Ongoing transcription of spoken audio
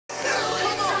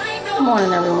Good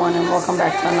morning, everyone, and welcome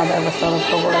back to another episode of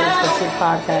the Words for Truth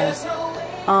podcast.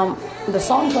 The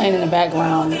song playing in the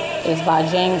background is by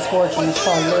James Fortune. It's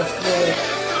called Live Good.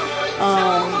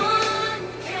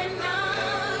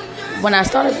 When I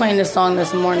started playing this song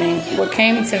this morning, what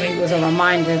came to me was a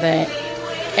reminder that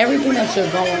everything that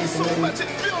you're going through,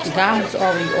 God's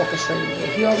already orchestrated it.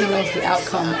 He already knows the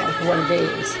outcome of what it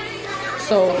is.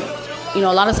 So, a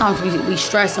lot of times we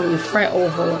stress and we fret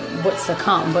over what's to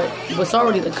come, but what's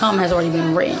already to come has already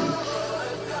been written.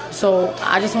 So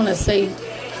I just want to say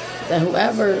that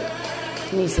whoever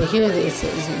needs to hear this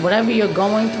is whatever you're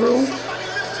going through,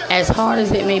 as hard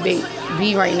as it may be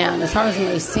right now, and as hard as it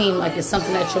may seem like it's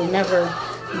something that you'll never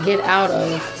get out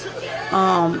of,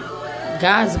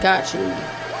 God's got you.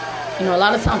 A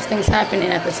lot of times things happen,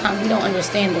 and at the time we don't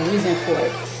understand the reason for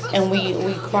it, and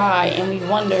we cry and we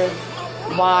wonder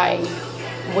why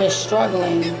we're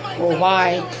struggling or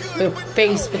why we're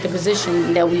faced with the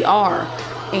position that we are,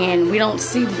 and we don't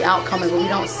see the outcome of it. We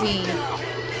don't see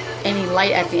any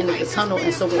light at the end of the tunnel,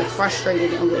 and so we're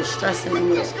frustrated and we're stressing and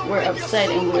we're upset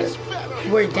and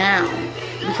we're down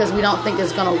because we don't think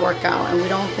it's going to work out, and we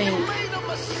don't think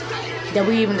that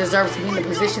we even deserve to be in the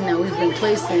position that we've been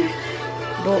placed in.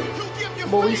 But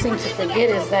what we seem to forget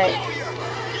is that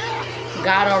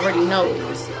God already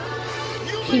knows.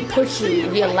 He put you,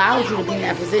 He allowed you to be in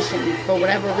that position for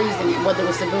whatever reason, whether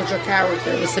it's to build your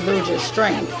character, it's to build your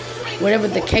strength, whatever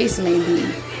the case may be.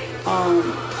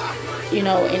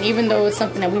 And even though it's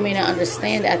something that we may not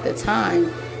understand at the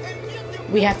time,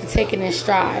 we have to take it in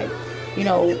stride.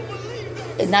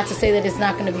 Not to say that it's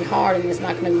not going to be hard and it's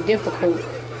not going to be difficult,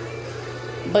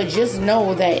 but just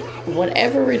know that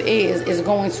whatever it is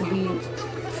going to be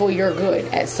for your good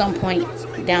at some point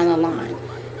down the line.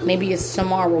 Maybe it's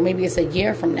tomorrow, maybe it's a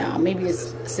year from now, maybe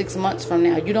it's 6 months from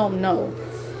now. You don't know.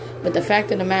 But the fact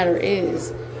of the matter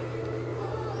is,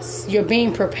 you're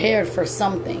being prepared for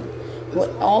something.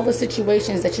 With all the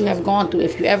situations that you have gone through,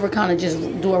 if you ever kind of just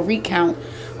do a recount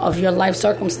of your life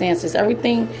circumstances,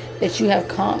 everything that you have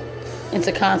come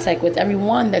into contact with,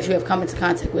 everyone that you have come into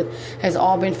contact with has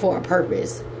all been for a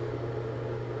purpose.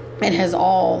 And has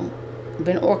all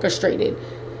been orchestrated.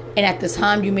 And at the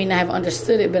time, you may not have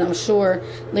understood it, but I'm sure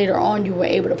later on you were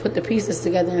able to put the pieces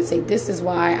together and say, this is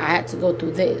why I had to go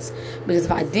through this. Because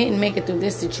if I didn't make it through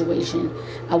this situation,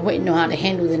 I wouldn't know how to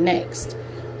handle the next.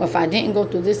 Or if I didn't go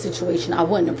through this situation, I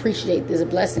wouldn't appreciate this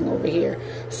blessing over here.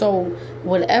 So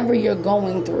whatever you're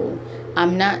going through,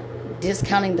 I'm not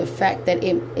discounting the fact that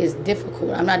it is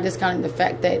difficult. I'm not discounting the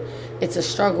fact that it's a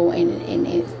struggle and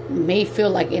it may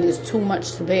feel like it is too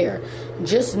much to bear.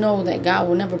 Just know that God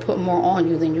will never put more on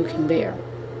you than you can bear.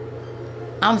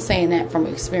 I'm saying that from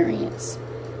experience.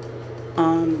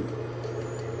 You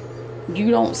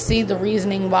don't see the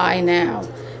reasoning why now,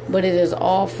 but it is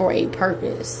all for a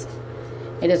purpose.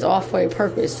 It is all for a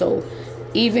purpose. So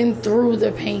even through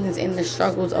the pains and the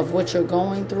struggles of what you're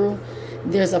going through,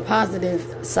 there's a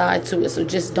positive side to it. So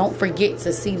just don't forget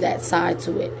to see that side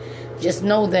to it. Just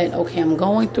know that, okay, I'm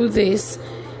going through this.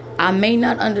 I may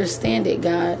not understand it,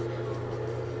 God,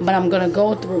 but I'm going to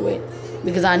go through it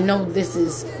because I know this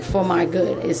is for my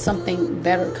good. It's something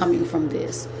better coming from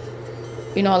this.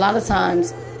 A lot of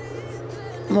times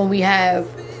when we have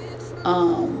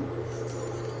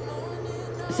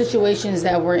situations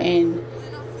that we're in,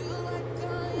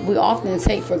 we often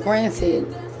take for granted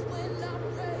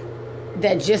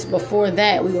that just before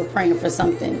that we were praying for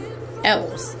something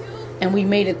else and we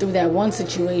made it through that one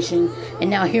situation, and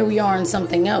now here we are in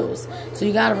something else. So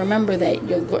you got to remember that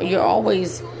you're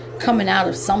always coming out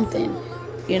of something,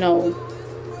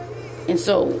 and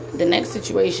so the next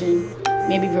situation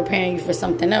may be preparing you for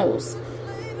something else,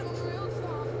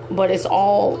 but it's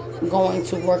all going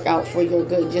to work out for your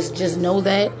good. Just know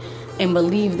that and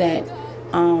believe that.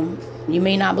 You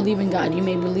may not believe in God. You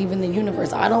may believe in the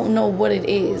universe. I don't know what it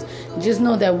is. Just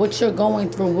know that what you're going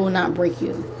through will not break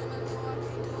you.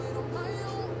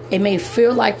 It may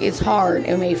feel like it's hard.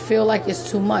 It may feel like it's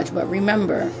too much. But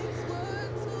remember,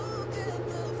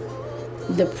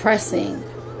 the pressing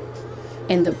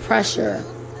and the pressure,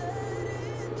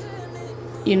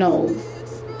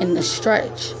 and the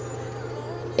stretch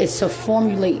is to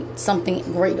formulate something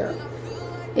greater.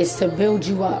 It's to build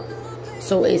you up.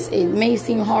 So it may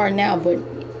seem hard now, but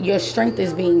your strength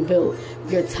is being built.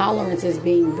 Your tolerance is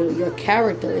being built. Your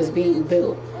character is being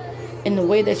built. And the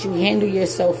way that you handle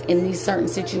yourself in these certain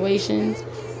situations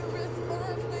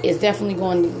is definitely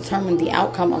going to determine the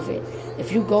outcome of it.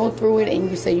 If you go through it and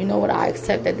you say, you know what, I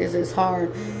accept that this is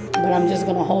hard, but I'm just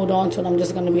going to hold on to it. I'm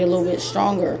just going to be a little bit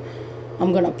stronger.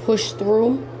 I'm going to push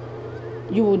through.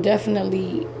 You will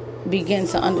definitely begin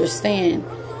to understand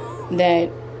that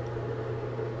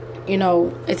You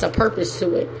know, it's a purpose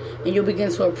to it, and you'll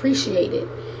begin to appreciate it,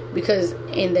 because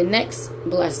in the next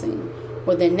blessing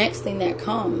or the next thing that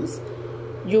comes,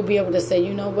 you'll be able to say,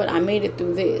 you know what, I made it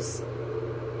through this,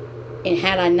 and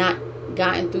had I not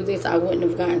gotten through this, I wouldn't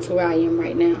have gotten to where I am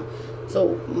right now.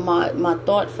 So my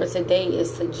thought for today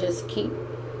is to just keep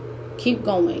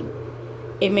going.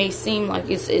 It may seem like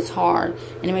it's hard,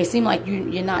 and it may seem like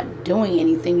you're not doing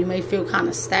anything. You may feel kind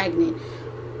of stagnant.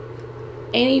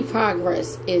 Any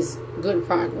progress is good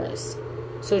progress.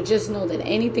 So just know that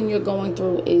anything you're going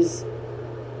through is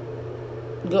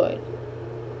good.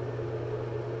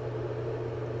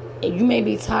 And you may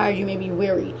be tired, you may be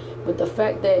weary, but the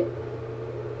fact that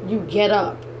you get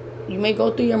up, you may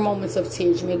go through your moments of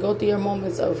tears, you may go through your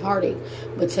moments of heartache,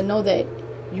 but to know that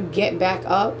you get back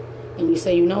up and you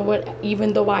say, you know what,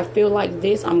 even though I feel like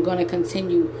this, I'm going to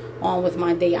continue on with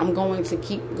my day. I'm going to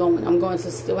keep going. I'm going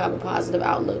to still have a positive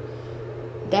outlook.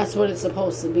 That's what it's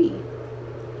supposed to be.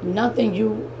 Nothing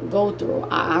you go through.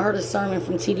 I heard a sermon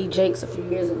from T.D. Jakes a few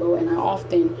years ago, and I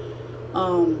often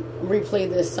replay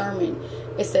this sermon.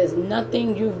 It says,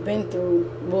 nothing you've been through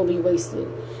will be wasted.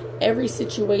 Every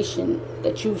situation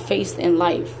that you faced in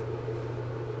life,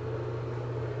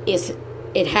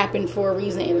 it happened for a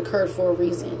reason. It occurred for a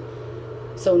reason.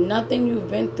 So nothing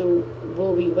you've been through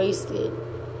will be wasted.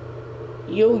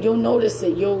 You'll notice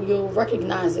it. You'll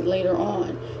recognize it later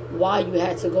on, why you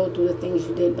had to go through the things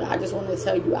you did. But I just want to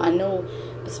tell you, I know,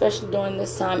 especially during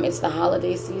this time, it's the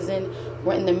holiday season.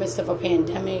 We're in the midst of a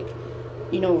pandemic.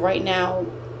 You know, right now,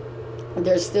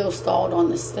 they're still stalled on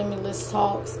the stimulus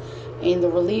talks and the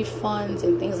relief funds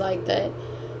and things like that.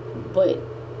 But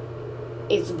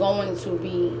it's going to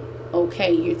be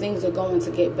okay. Your things are going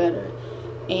to get better.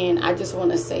 And I just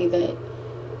want to say that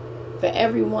for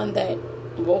everyone that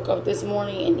woke up this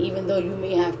morning, and even though you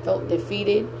may have felt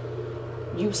defeated,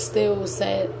 you still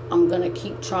said, I'm going to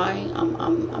keep trying.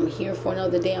 I'm here for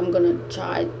another day. I'm going to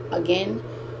try again.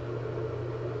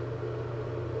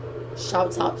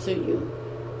 Shouts out to you.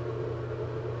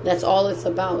 That's all it's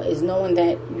about, is knowing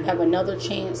that you have another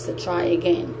chance to try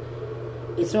again.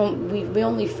 It's when we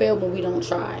only fail when we don't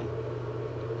try.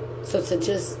 So to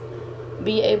just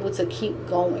be able to keep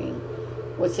going,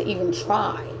 or to even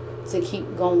try to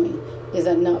keep going, is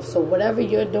enough. So whatever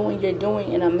you're doing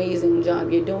an amazing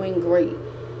job. You're doing great.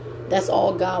 That's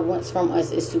all God wants from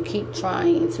us, is to keep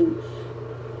trying and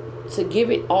to give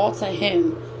it all to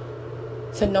Him.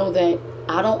 To know that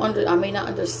I may not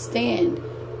understand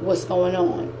what's going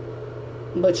on,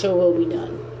 but your will be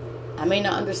done. I may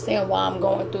not understand why I'm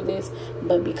going through this,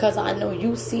 but because I know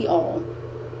you see all,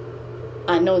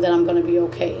 I know that I'm going to be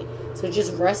okay. So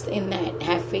just rest in that.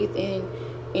 Have faith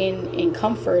in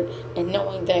comfort, and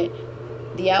knowing that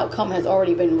the outcome has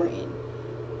already been written.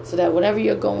 So that whatever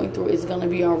you're going through is going to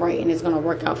be all right, and it's going to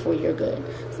work out for your good.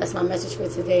 So that's my message for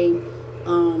today.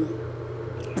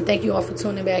 And thank you all for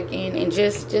tuning back in, and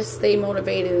just stay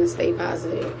motivated and stay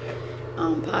positive.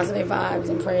 Positive vibes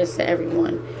and prayers to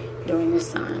everyone during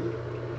this time.